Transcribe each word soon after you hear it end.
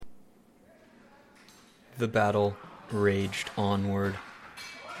The battle raged onward.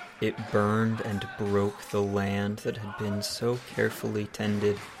 It burned and broke the land that had been so carefully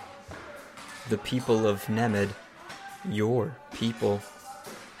tended. The people of Nemed, your people,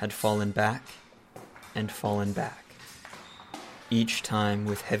 had fallen back and fallen back, each time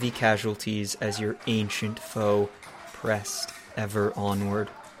with heavy casualties as your ancient foe pressed ever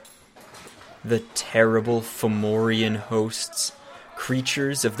onward. The terrible Fomorian hosts,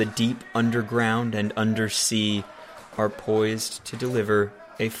 creatures of the deep underground and undersea, are poised to deliver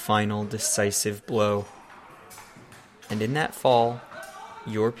a final decisive blow. And in that fall,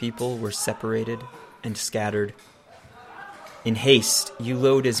 your people were separated and scattered. In haste, you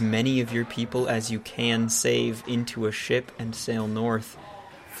load as many of your people as you can save into a ship and sail north,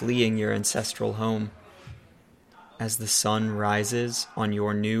 fleeing your ancestral home. As the sun rises on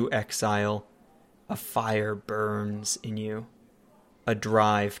your new exile, a fire burns in you, a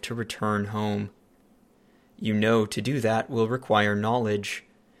drive to return home. You know to do that will require knowledge.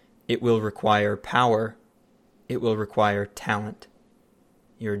 It will require power. It will require talent.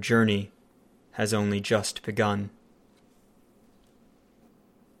 Your journey has only just begun.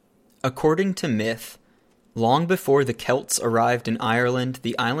 According to myth, long before the Celts arrived in Ireland,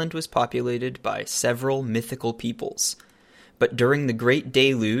 the island was populated by several mythical peoples. But during the Great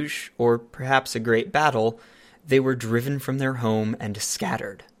Deluge, or perhaps a great battle, they were driven from their home and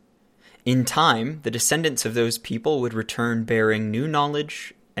scattered. In time, the descendants of those people would return bearing new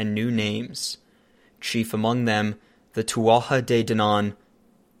knowledge and new names. Chief among them, the Tuatha De Danann,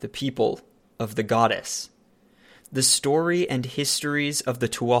 the people of the goddess. The story and histories of the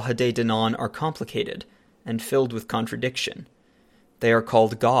Tuatha De Danann are complicated and filled with contradiction. They are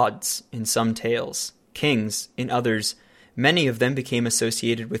called gods in some tales, kings in others. Many of them became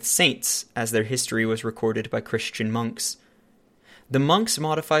associated with saints, as their history was recorded by Christian monks. The monks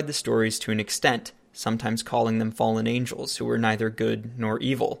modified the stories to an extent, sometimes calling them fallen angels who were neither good nor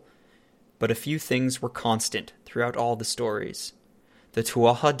evil. But a few things were constant throughout all the stories. The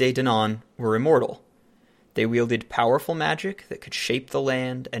Tuatha De Danann were immortal. They wielded powerful magic that could shape the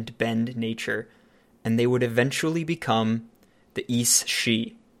land and bend nature, and they would eventually become the Is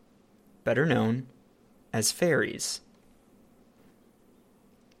Shi, better known as fairies.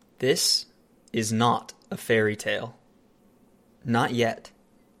 This is not a fairy tale. Not yet.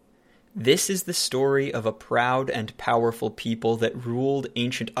 This is the story of a proud and powerful people that ruled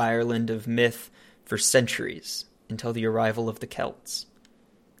ancient Ireland of myth for centuries until the arrival of the Celts.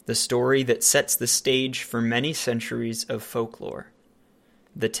 The story that sets the stage for many centuries of folklore.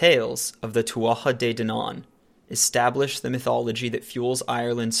 The tales of the Tuatha De Danann establish the mythology that fuels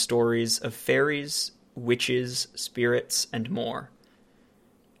Ireland's stories of fairies, witches, spirits, and more.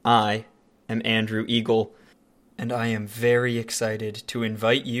 I am Andrew Eagle, and I am very excited to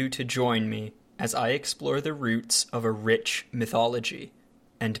invite you to join me as I explore the roots of a rich mythology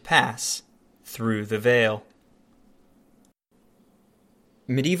and pass through the veil.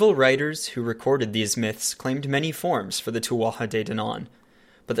 Medieval writers who recorded these myths claimed many forms for the Tuatha De Danann,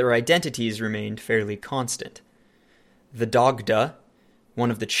 but their identities remained fairly constant. The Dagda,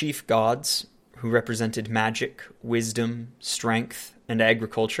 one of the chief gods who represented magic, wisdom, strength, and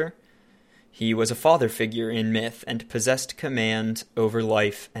agriculture. He was a father figure in myth and possessed command over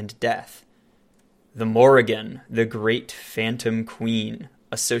life and death. The Morrigan, the great phantom queen,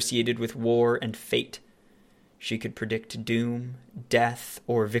 associated with war and fate. She could predict doom, death,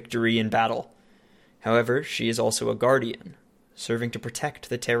 or victory in battle. However, she is also a guardian, serving to protect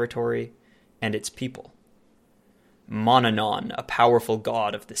the territory and its people. Manannán, a powerful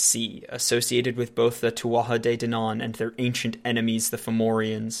god of the sea, associated with both the Tuatha De Danann and their ancient enemies, the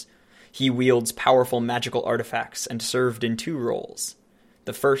Fomorians. He wields powerful magical artifacts and served in two roles.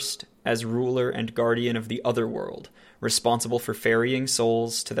 The first, as ruler and guardian of the otherworld, responsible for ferrying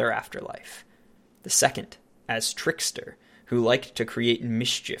souls to their afterlife. The second, as trickster, who liked to create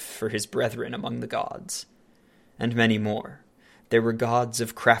mischief for his brethren among the gods. And many more. There were gods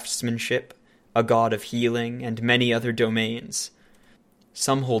of craftsmanship, a god of healing, and many other domains.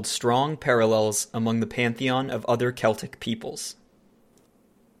 Some hold strong parallels among the pantheon of other Celtic peoples.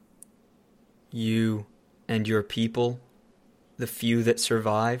 You and your people, the few that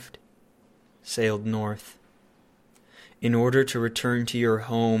survived, sailed north. In order to return to your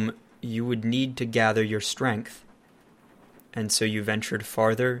home, you would need to gather your strength, and so you ventured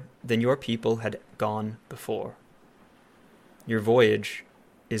farther than your people had gone before. Your voyage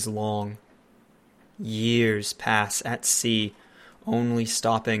is long. Years pass at sea, only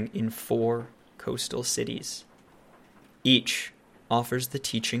stopping in 4 coastal cities. Each offers the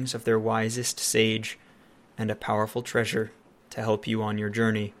teachings of their wisest sage and a powerful treasure to help you on your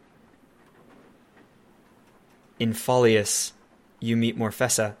journey. In Folius, you meet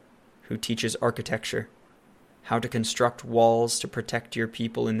Morfessa, who teaches architecture, how to construct walls to protect your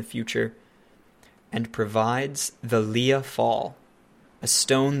people in the future, and provides the Lia Fall, a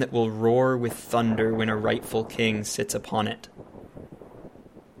stone that will roar with thunder when a rightful king sits upon it.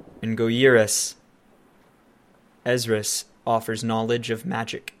 In Goiris, Esris offers knowledge of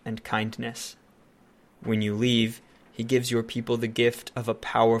magic and kindness. When you leave, he gives your people the gift of a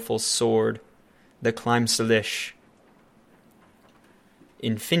powerful sword, the Climselish.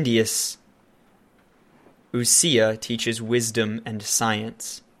 In Findius, Usia teaches wisdom and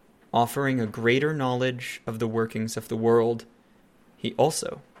science, offering a greater knowledge of the workings of the world. He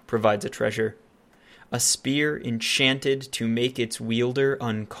also provides a treasure, a spear enchanted to make its wielder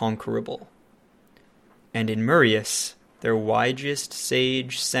unconquerable. And in Murius, their wisest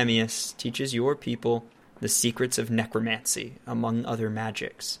sage Semius teaches your people the secrets of necromancy, among other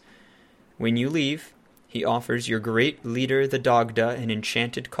magics. When you leave, he offers your great leader the Dagda an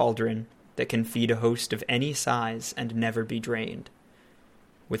enchanted cauldron that can feed a host of any size and never be drained.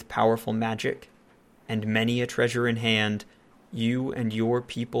 With powerful magic and many a treasure in hand, you and your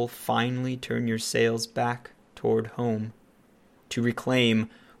people finally turn your sails back toward home, to reclaim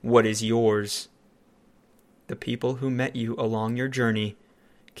what is yours. The people who met you along your journey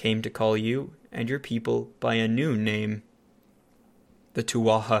came to call you and your people by a new name, the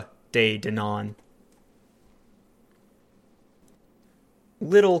Tuatha De Danann.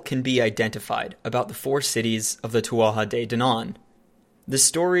 Little can be identified about the 4 cities of the Tuatha De Danann. The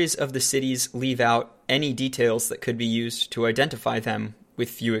stories of the cities leave out any details that could be used to identify them, with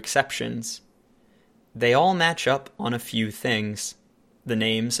few exceptions. They all match up on a few things. The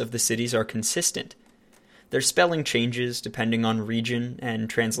names of the cities are consistent. Their spelling changes depending on region and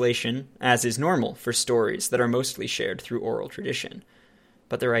translation, as is normal for stories that are mostly shared through oral tradition.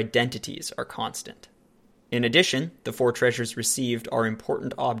 But their identities are constant. In addition, the 4 treasures received are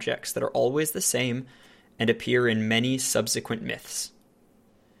important objects that are always the same and appear in many subsequent myths.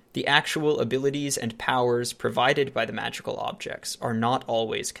 The actual abilities and powers provided by the magical objects are not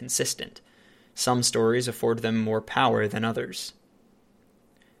always consistent. Some stories afford them more power than others.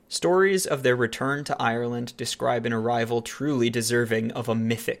 Stories of their return to Ireland describe an arrival truly deserving of a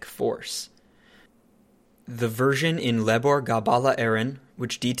mythic force. The version in Lebor Gabala Eren,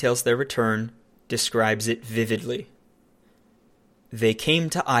 which details their return, describes it vividly. They came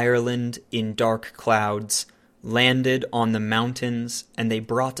to Ireland in dark clouds, landed on the mountains, and they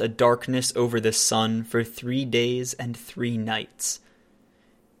brought a darkness over the sun for 3 days and 3 nights.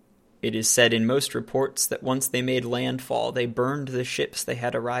 It is said in most reports that once they made landfall, they burned the ships they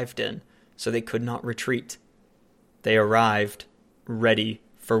had arrived in, so they could not retreat. They arrived, ready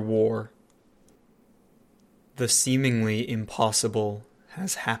for war. The seemingly impossible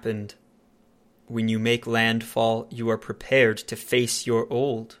has happened. When you make landfall, you are prepared to face your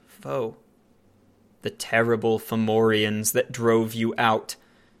old foe, the terrible Fomorians that drove you out.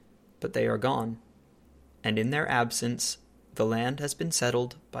 But they are gone, and in their absence, the land has been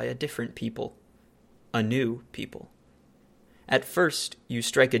settled by a different people, a new people. At first, you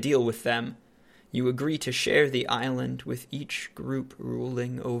strike a deal with them. You agree to share the island with each group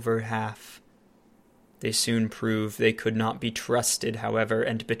ruling over half. They soon prove they could not be trusted, however,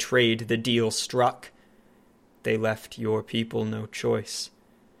 and betrayed the deal struck. They left your people no choice,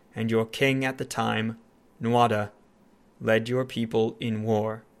 and your king at the time, Nuada, led your people in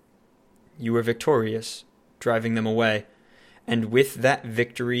war. You were victorious, driving them away, and with that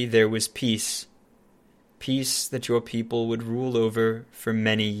victory there was peace. Peace that your people would rule over for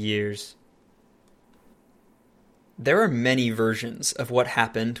many years. There are many versions of what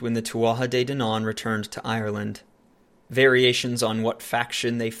happened when the Tuatha De Danann returned to Ireland, variations on what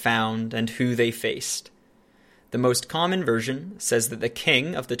faction they found and who they faced. The most common version says that the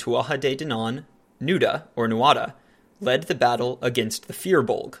king of the Tuatha De Danann, Nuda or Nuada, led the battle against the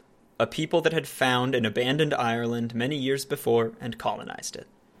Firbolg, a people that had found and abandoned Ireland many years before and colonized it.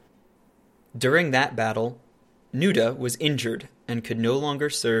 During that battle, Nuda was injured and could no longer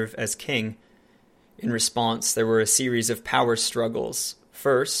serve as king. In response, there were a series of power struggles.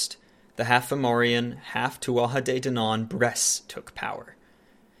 First, the half-Fomorian, half-Tuatha De Danann Bress took power.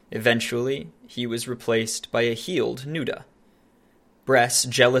 Eventually, he was replaced by a healed Nuda. Bress,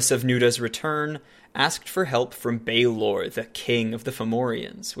 jealous of Nuda's return, asked for help from Baelor, the king of the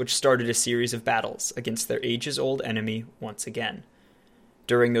Fomorians, which started a series of battles against their ages-old enemy once again.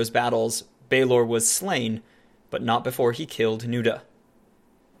 During those battles, Baelor was slain, but not before he killed Nuda.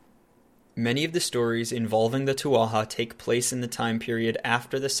 Many of the stories involving the Tuatha take place in the time period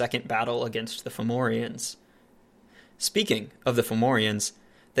after the second battle against the Fomorians. Speaking of the Fomorians,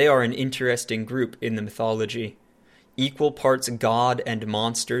 they are an interesting group in the mythology. Equal parts god and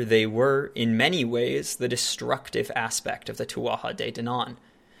monster, they were, in many ways, the destructive aspect of the Tuatha De Danann.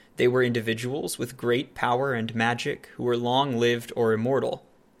 They were individuals with great power and magic who were long-lived or immortal.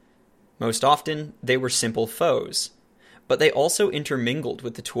 Most often, they were simple foes, but they also intermingled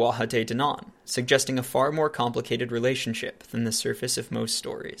with the Tuatha De Danann, suggesting a far more complicated relationship than the surface of most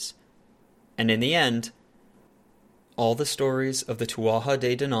stories. And in the end, all the stories of the Tuatha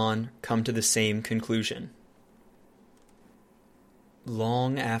De Danann come to the same conclusion.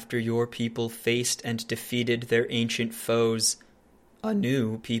 Long after your people faced and defeated their ancient foes, a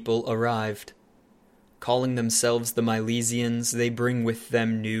new people arrived. Calling themselves the Milesians, they bring with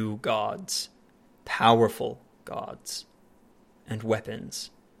them new gods, powerful gods, and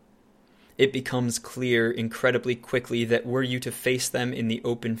weapons. It becomes clear incredibly quickly that were you to face them in the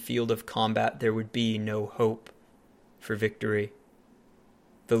open field of combat, there would be no hope for victory.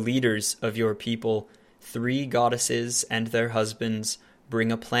 The leaders of your people, 3 goddesses and their husbands,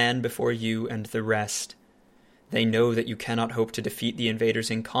 bring a plan before you and the rest. They know that you cannot hope to defeat the invaders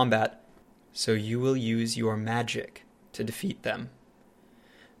in combat, so you will use your magic to defeat them.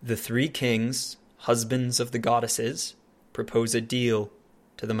 The 3 kings, husbands of the goddesses, propose a deal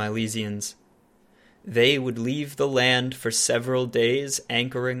to the Milesians. They would leave the land for several days,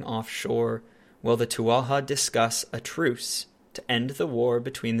 anchoring offshore, while the Tuatha discuss a truce to end the war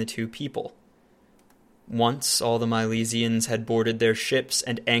between the 2 people. Once all the Milesians had boarded their ships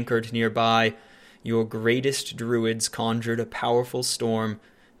and anchored nearby, your greatest druids conjured a powerful storm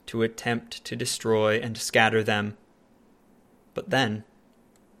to attempt to destroy and scatter them. But then,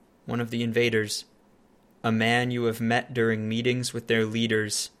 one of the invaders, a man you have met during meetings with their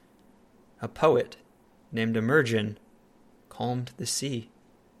leaders, a poet named Emergin, calmed the sea.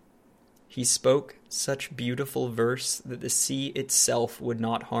 He spoke such beautiful verse that the sea itself would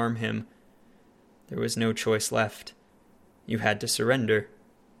not harm him. There was no choice left. You had to surrender.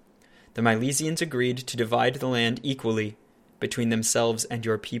 The Milesians agreed to divide the land equally between themselves and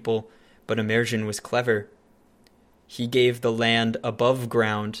your people, but Emergin was clever. He gave the land above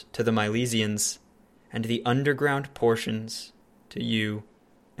ground to the Milesians, and the underground portions to you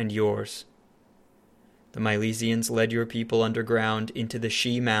and yours. The Milesians led your people underground into the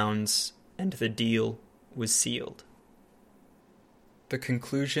She Mounds, and the deal was sealed. The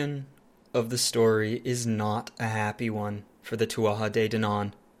conclusion of the story is not a happy one for the Tuatha De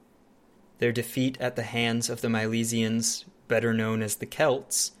Danann. Their defeat at the hands of the Milesians, better known as the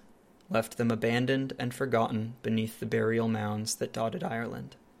Celts, left them abandoned and forgotten beneath the burial mounds that dotted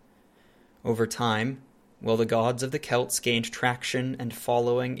Ireland. Over time, while the gods of the Celts gained traction and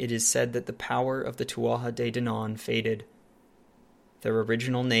following, it is said that the power of the Tuatha De Danann faded. Their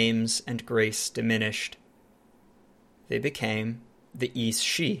original names and grace diminished. They became the Is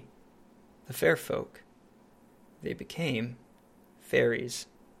She, the fair folk. They became fairies.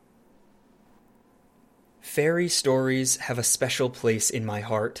 Fairy stories have a special place in my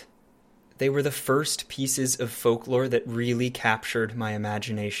heart. They were the first pieces of folklore that really captured my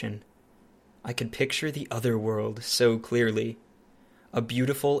imagination. I could picture the other world so clearly. A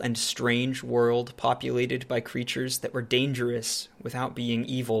beautiful and strange world populated by creatures that were dangerous without being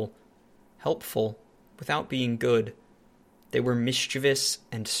evil, helpful without being good. They were mischievous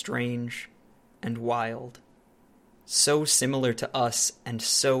and strange and wild. So similar to us and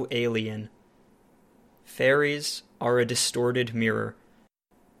so alien. Fairies are a distorted mirror,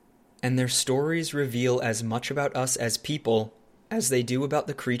 and their stories reveal as much about us as people as they do about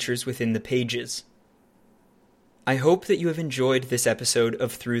the creatures within the pages. I hope that you have enjoyed this episode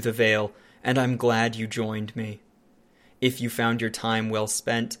of Through the Veil, and I'm glad you joined me. If you found your time well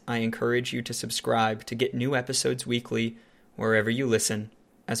spent, I encourage you to subscribe to get new episodes weekly wherever you listen,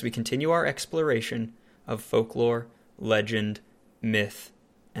 as we continue our exploration of folklore, legend, myth,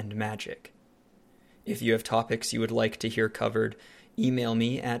 and magic. If you have topics you would like to hear covered, email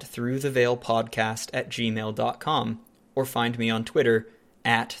me at throughtheveilpodcast@gmail.com or find me on Twitter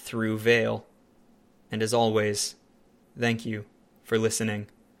 @throughveil. And as always, thank you for listening.